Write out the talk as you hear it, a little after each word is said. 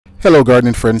Hello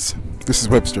gardening friends, this is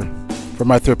Webster from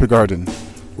my Prairie Garden.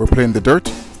 We're playing the dirt,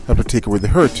 have to take away the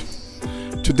hurt.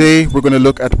 Today we're going to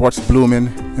look at what's blooming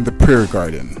in the Prairie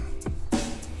Garden.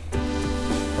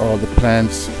 All the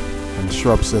plants and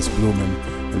shrubs that's blooming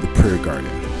in the Prairie Garden.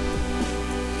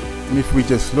 And if we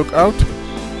just look out,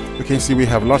 we can see we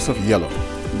have lots of yellow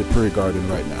in the Prairie Garden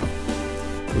right now,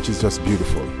 which is just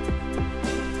beautiful.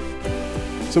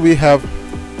 So we have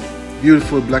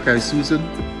beautiful black-eyed Susan.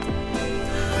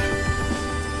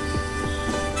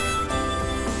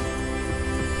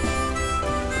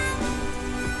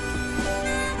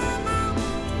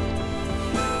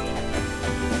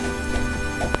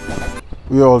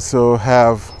 We also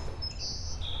have,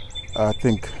 I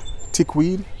think,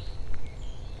 tickweed.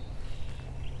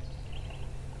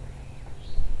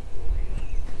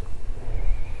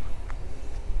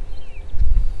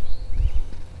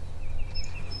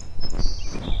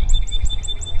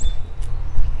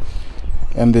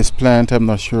 And this plant, I'm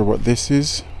not sure what this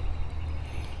is,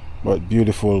 but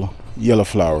beautiful yellow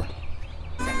flower.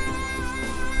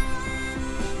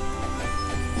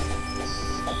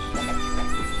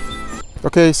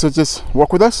 Okay, so just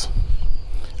walk with us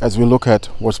as we look at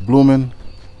what's blooming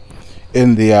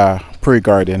in the Prairie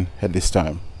Garden at this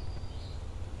time.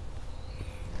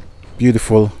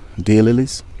 Beautiful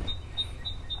daylilies.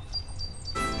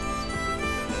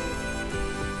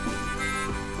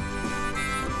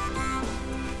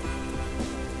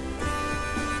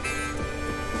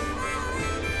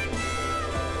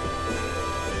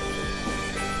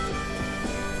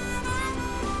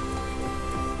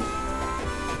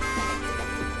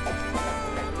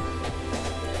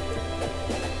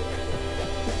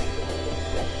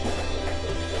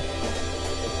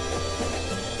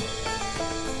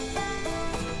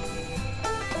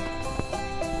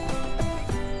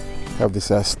 Have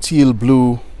this steel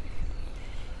blue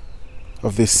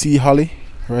of the sea holly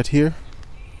right here.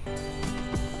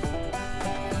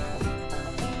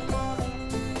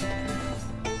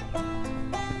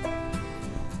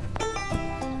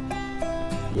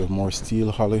 We have more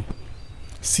steel holly,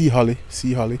 sea holly,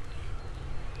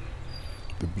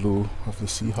 the blue of the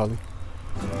sea holly.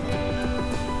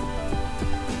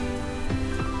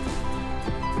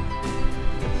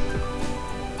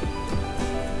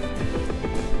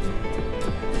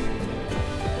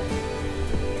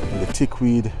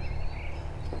 Tickweed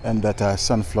and that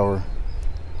sunflower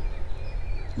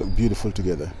look beautiful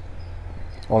together.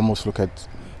 Almost look at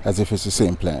as if it's the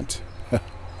same plant.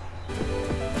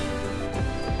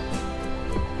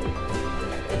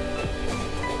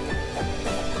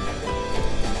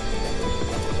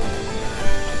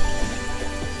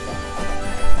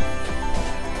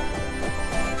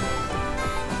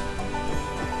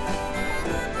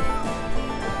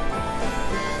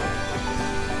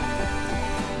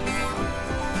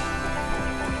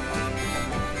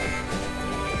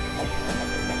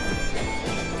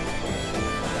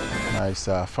 Nice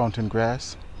fountain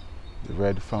grass, the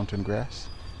red fountain grass.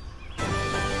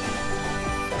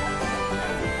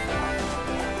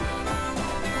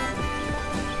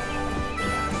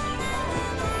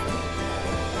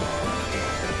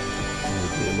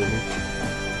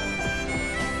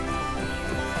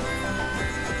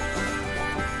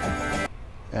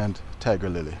 And tiger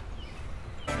lily.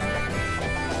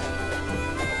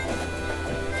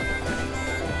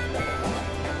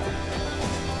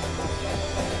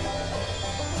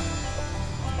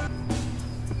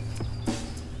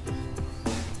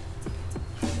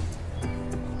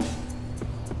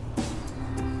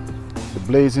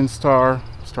 Blazing star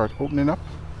start opening up.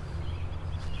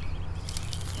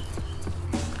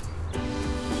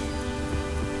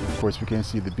 Of course we can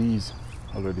see the bees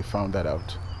already found that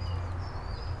out.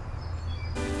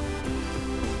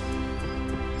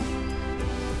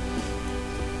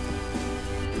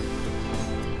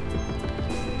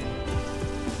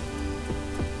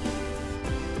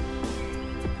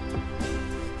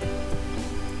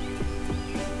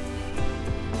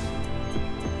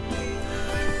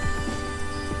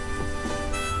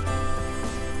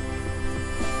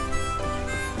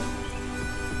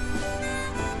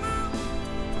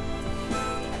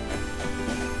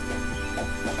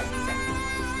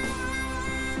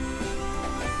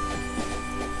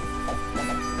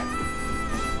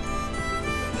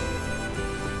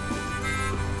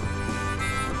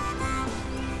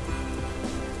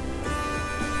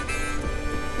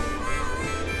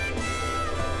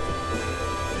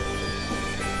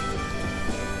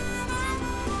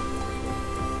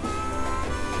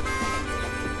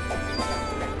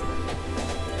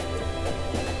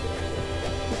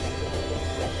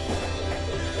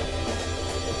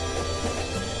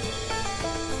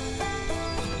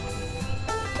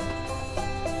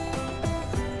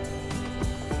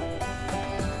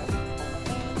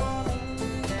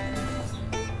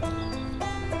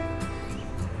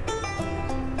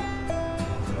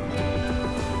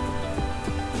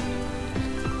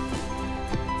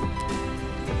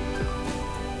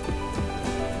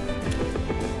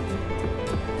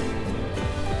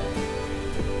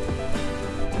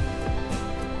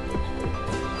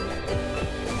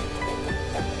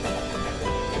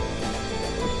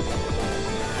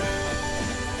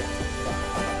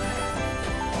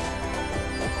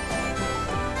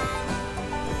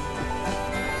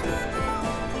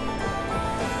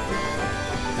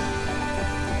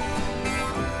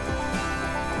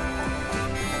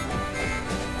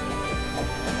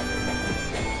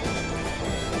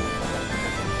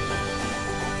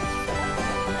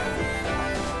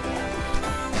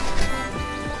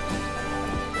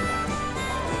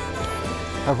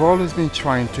 I've always been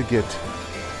trying to get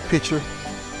picture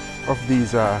of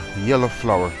these yellow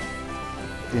flower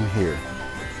in here,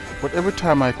 but every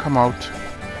time I come out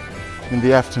in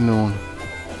the afternoon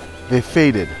they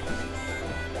faded,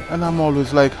 and I'm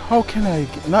always like, how can I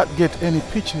not get any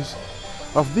pictures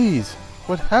of these?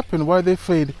 What happened? Why they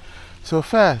fade so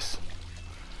fast?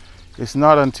 It's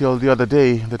not until the other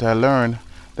day that I learned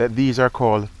that these are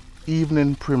called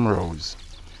evening primrose.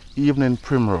 Evening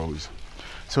primrose.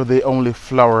 So they only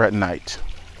flower at night.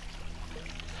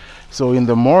 So in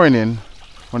the morning,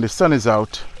 when the sun is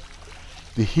out,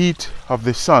 the heat of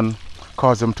the sun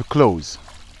causes them to close.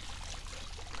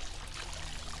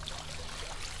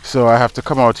 So I have to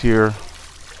come out here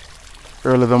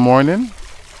early in the morning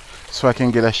so I can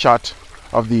get a shot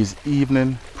of these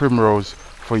evening primrose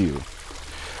for you.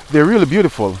 They're really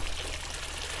beautiful,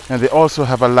 and they also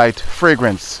have a light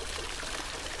fragrance.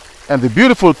 And the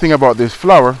beautiful thing about this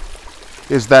flower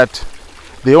is that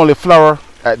they only flower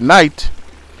at night,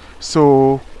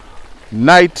 so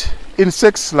night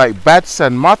insects like bats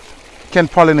and moth can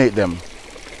pollinate them.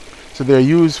 So they're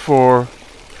used for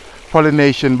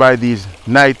pollination by these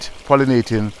night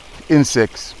pollinating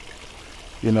insects,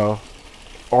 you know,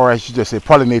 or I should just say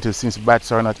pollinators, since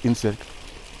bats are not insects.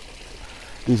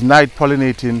 These night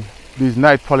pollinators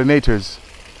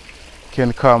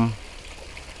can come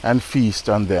and feast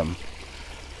on them.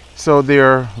 So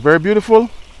they're very beautiful,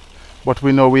 but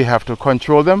we know we have to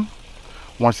control them.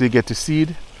 Once they get to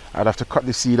seed, I'd have to cut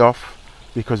the seed off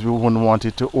because we wouldn't want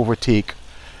it to overtake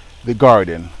the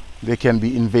garden. They can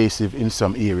be invasive in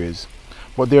some areas,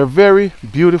 but they're very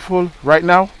beautiful right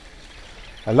now.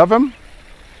 I love them,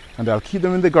 and I'll keep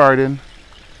them in the garden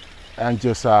and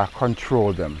just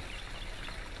control them.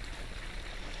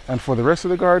 And for the rest of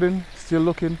the garden, still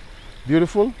looking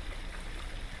beautiful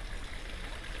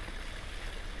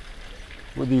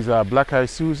with these black-eyed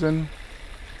Susan,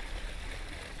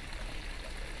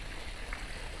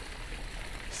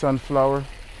 sunflower.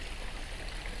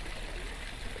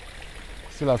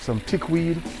 Still have some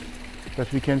tickweed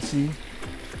that we can see.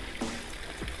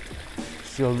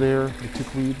 Still there, the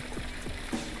tickweed.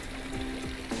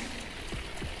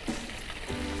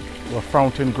 Our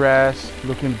fountain grass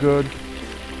looking good.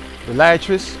 The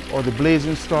liatris, or the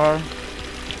blazing star,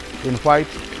 in white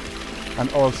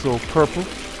and also purple.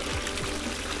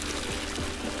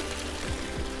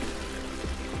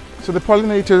 So the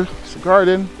pollinator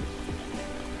garden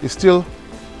is still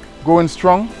going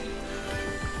strong.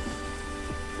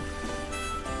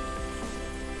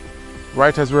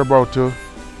 Right as we're about to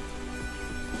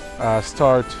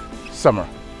start summer.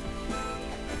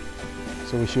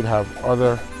 So we should have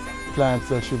other plants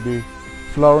that should be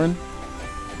flowering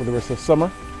for the rest of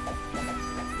summer.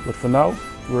 But for now,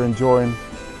 we're enjoying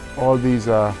all these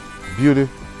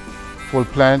beautiful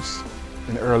plants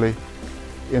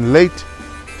in late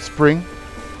spring,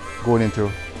 going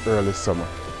into early summer.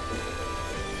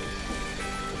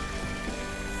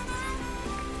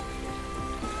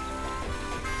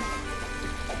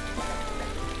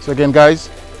 So again, guys,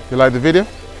 if you like the video,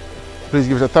 please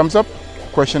give it a thumbs up,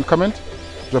 question, comment,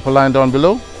 drop a line down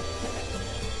below.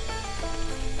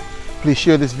 Please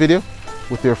share this video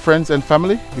with your friends and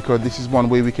family, because this is one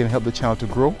way we can help the channel to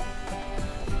grow.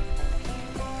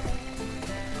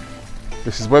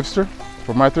 This is Webster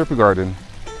from My Therapy Garden.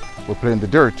 We're playing the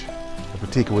dirt, but we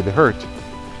take away the hurt.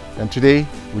 And today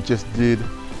we just did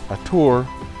a tour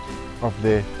of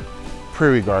the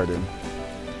Prairie Garden.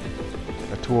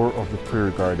 A tour of the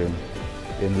Prairie Garden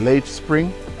in late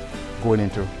spring, going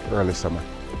into early summer.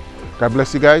 God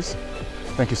bless you guys.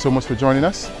 Thank you so much for joining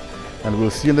us, and we'll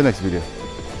see you in the next video.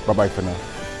 Bye-bye for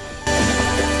now.